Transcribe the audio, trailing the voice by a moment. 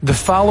The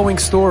following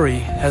story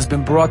has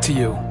been brought to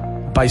you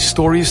by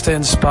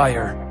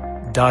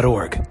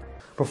StoriesToInspire.org.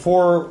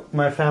 Before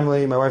my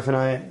family, my wife and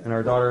I, and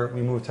our daughter,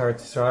 we moved to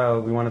Eretz Israel,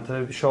 we wanted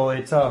to show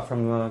Eitzah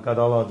from the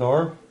Gadol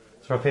Ador.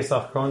 So Rav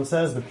Pesach Cohen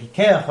says, the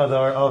Pikeach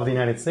Ador of the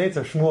United States,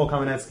 or Shmuel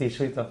Kamenetsky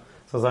Shlita.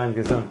 So Zion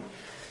Gezun.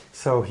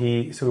 So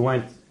we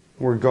went,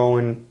 we're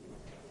going,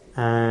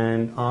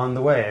 and on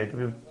the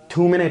way,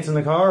 2 minutes in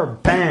the car,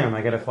 bam,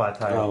 I get a flat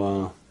tire. Oh,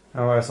 wow.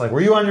 And I was like,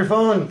 were you on your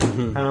phone?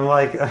 And I'm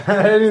like,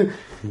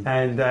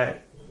 and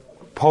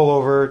pull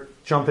over,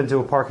 jump into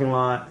a parking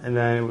lot, and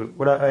then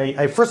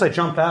first I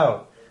jump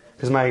out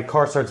because my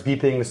car starts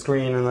beeping the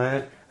screen,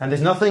 and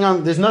there's nothing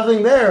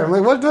there. I'm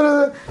like,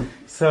 what?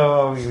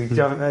 So we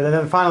jump, and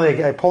then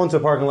finally I pull into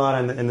a parking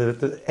lot, and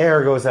the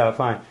air goes out.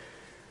 Fine.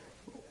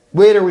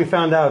 Later we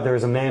found out there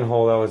was a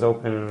manhole that was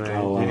open,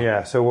 and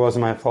yeah, so it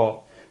wasn't my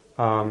fault.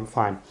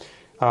 Fine.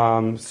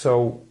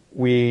 So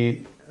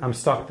I'm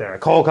stuck there. I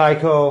call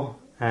Geico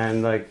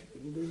and like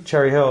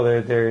Cherry Hill.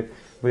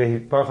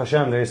 Baruch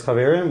Hashem, there's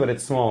Chavirim, but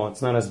it's small.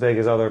 It's not as big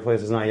as other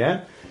places, not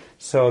yet.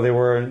 So there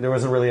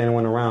wasn't really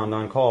anyone around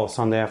on call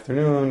Sunday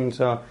afternoon.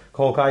 So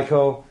call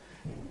Geico.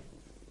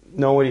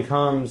 Nobody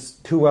comes.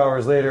 2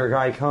 hours later, a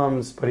guy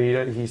comes, but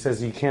he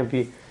says I can't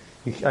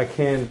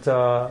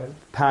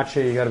patch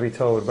it. You got to be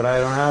towed. But I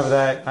don't have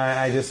that.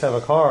 I just have a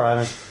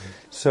car.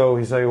 So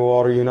he's like, we'll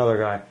order you another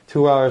guy.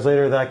 2 hours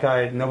later, that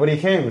guy, nobody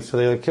came. So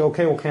they're like,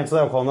 okay, we'll cancel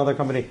that. We'll call another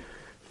company.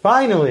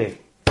 Finally,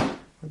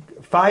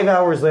 5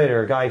 hours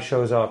later, a guy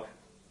shows up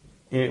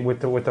with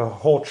the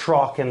whole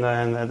truck and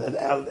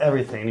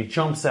everything. And he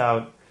jumps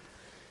out.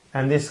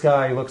 And this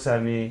guy looks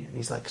at me, and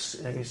he's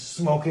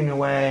smoking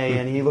away.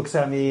 And he looks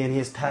at me, and he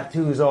has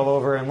tattoos all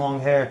over and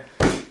long hair.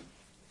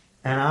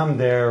 And I'm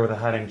there with a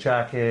hat and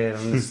jacket.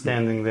 I'm just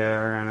standing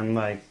there, and I'm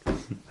like,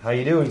 how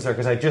you doing, sir?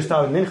 Because I just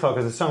out of Mincha,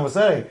 because the sun was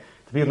setting,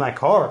 to be in my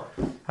car.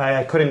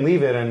 I couldn't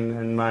leave it,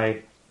 and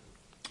my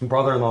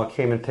brother-in-law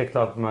came and picked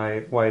up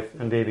my wife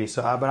and baby.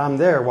 But I'm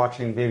there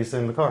watching baby sit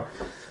in the car.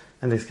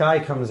 And this guy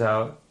comes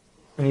out,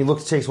 and he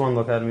takes one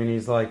look at me, and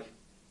he's like,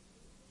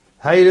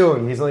 how you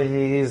doing? He's like,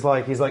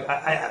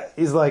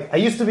 I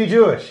used to be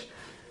Jewish,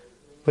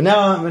 but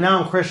now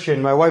I'm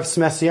Christian. My wife's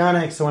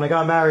Messianic, so when I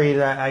got married,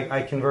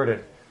 I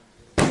converted.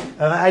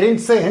 I didn't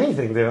say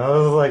anything to him. I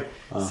was like,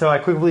 So I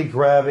quickly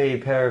grab a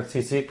pair of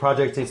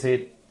Project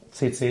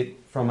tzitzit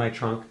from my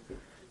trunk.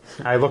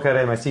 I look at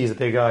him, I see he's a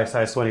big guy,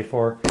 size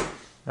 24,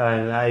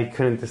 and I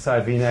couldn't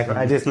decide V-neck.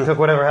 I just took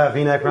whatever I have,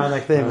 V-neck, round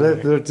neck thing,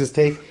 just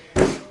take,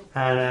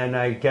 and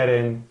I get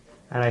in,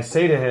 and I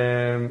say to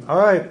him, all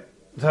right.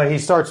 So he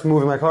starts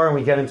moving my car, and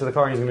we get into the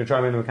car, and he's going to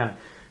drive me to the mechanic.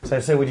 So I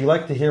say, would you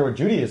like to hear what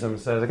Judaism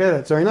says? Okay,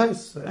 that's very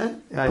nice.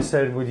 I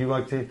said, would you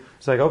like to?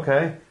 He's like,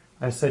 okay.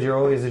 I said, you're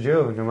always a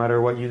Jew, no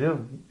matter what you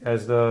do.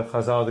 As the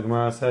Chazal, the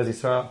Gemara says,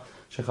 Yisrael,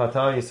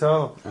 Shechata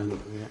Yisrael.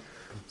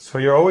 So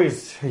you're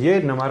always a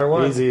Yid, no matter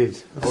what.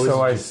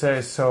 So I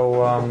say,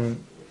 so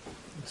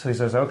he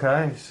says,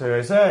 okay. So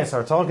I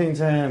start talking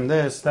to him,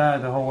 this,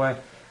 that, the whole way.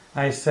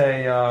 I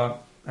said,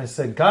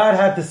 God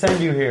had to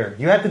send you here.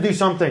 You had to do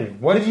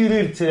something. What did you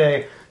do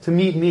today to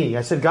meet me?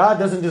 I said, God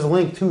doesn't just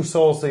link two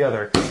souls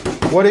together.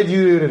 What did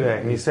you do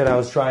today? And he said, I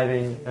was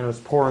driving, and it was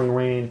pouring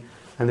rain.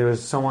 And there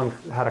was someone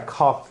had a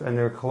cup, and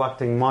they were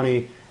collecting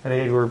money, and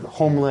they were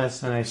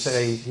homeless. And he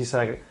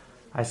said,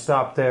 I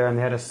stopped there, and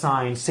they had a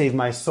sign, "Save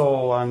my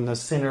soul." On the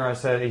sinner, he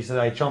said,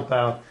 I jump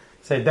out.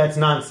 He said, that's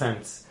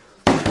nonsense.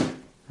 And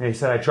he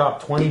said, I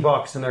dropped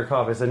 $20 in their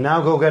cup. I said, now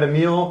go get a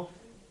meal.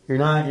 You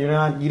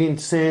didn't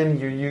sin.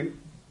 You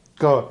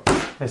go.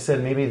 I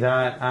said, maybe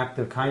that act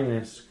of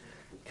kindness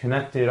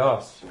connected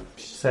us.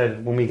 She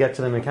said, when we get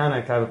to the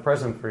mechanic, I have a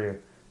present for you.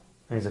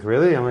 And he's like,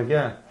 really? I'm like,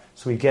 yeah.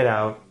 So we get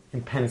out.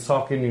 In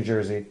Pennsauken, New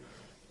Jersey,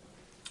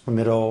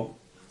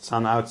 it's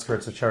on the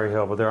outskirts of Cherry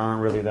Hill, but there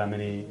aren't really that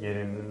many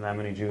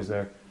Jews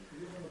there.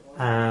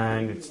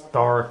 And it's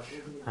dark,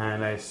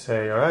 and I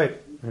say, all right.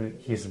 And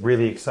he's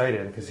really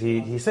excited, because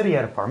he said he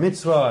had a bar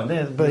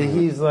mitzvah, but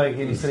he said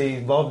he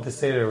loved to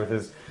stay there with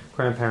his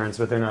grandparents,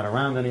 but they're not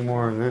around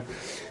anymore.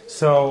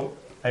 So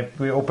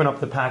we open up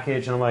the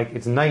package, and I'm like,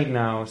 it's night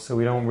now, so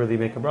we don't really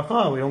make a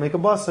bracha, we don't make a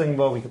blessing,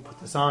 but we could put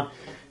this on.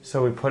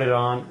 So we put it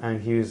on,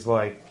 and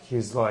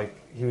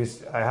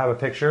I have a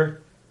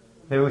picture.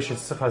 Maybe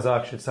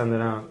Chazak should send it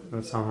out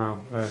somehow,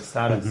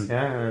 status,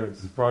 or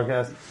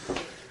broadcast,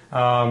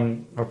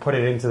 or put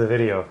it into the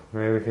video.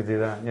 Maybe we could do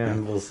that. Yeah,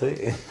 and we'll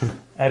see.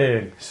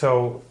 Editing.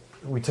 So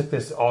we took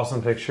this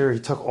awesome picture. He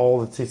took all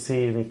the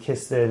tzitzit and he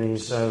kissed it, and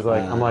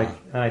and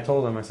I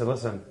told him, I said,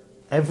 listen,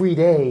 every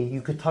day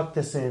you could tuck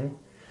this in.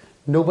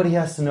 Nobody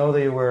has to know that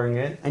you're wearing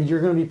it, and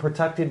you're going to be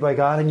protected by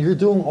God, and you're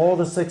doing all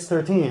the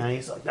 613. And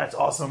he's like, that's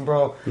awesome,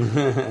 bro.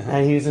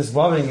 And he's just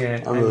loving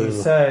it. And he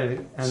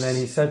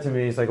said to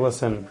me, he's like,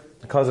 listen,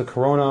 because of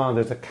Corona,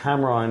 there's a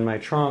camera in my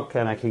trunk,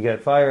 and I could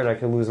get fired, I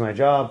could lose my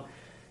job.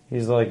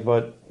 He's like,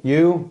 but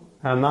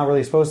I'm not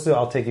really supposed to,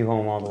 I'll take you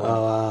home all the way.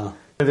 Oh, wow.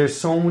 There's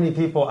so many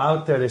people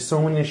out there, there's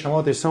so many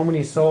neshamot, there's so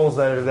many souls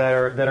that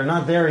are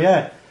not there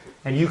yet.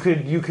 And you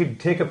could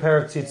take a pair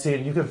of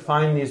tzitzit, you could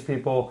find these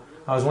people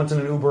I was once in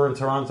an Uber in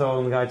Toronto,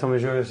 and the guy told me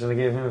Jewish, and I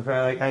gave him a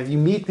prayer. Like, you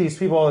meet these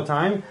people all the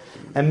time,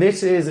 and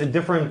this is a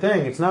different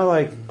thing. It's not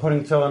like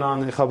putting tefillin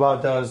on that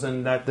Chabad does,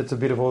 and that's a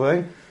beautiful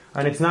thing.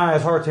 And it's not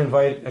as hard to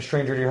invite a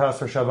stranger to your house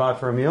for Shabbat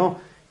for a meal.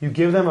 You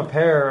give them a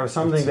pair of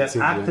something that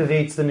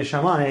activates the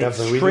neshama.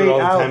 Definitely, we do it all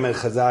the time at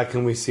Chazak,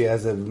 and we see it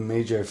has a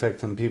major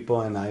effect on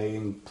people. And I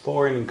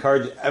implore and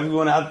encourage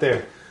everyone out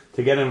there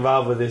to get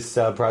involved with this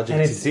project. And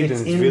it's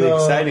really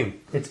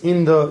exciting. It's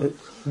in the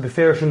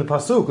Beferish in the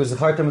pasuk. So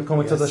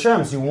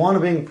you want to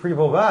bring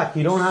people back.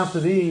 You don't have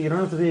to be a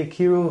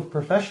kiruv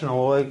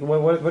professional. Like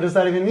what does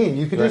that even mean?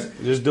 You could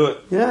just do it.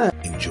 Yeah.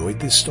 Enjoyed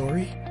this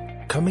story?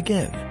 Come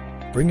again.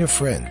 Bring a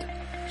friend.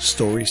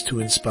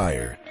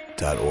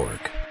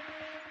 StoriesToInspire.org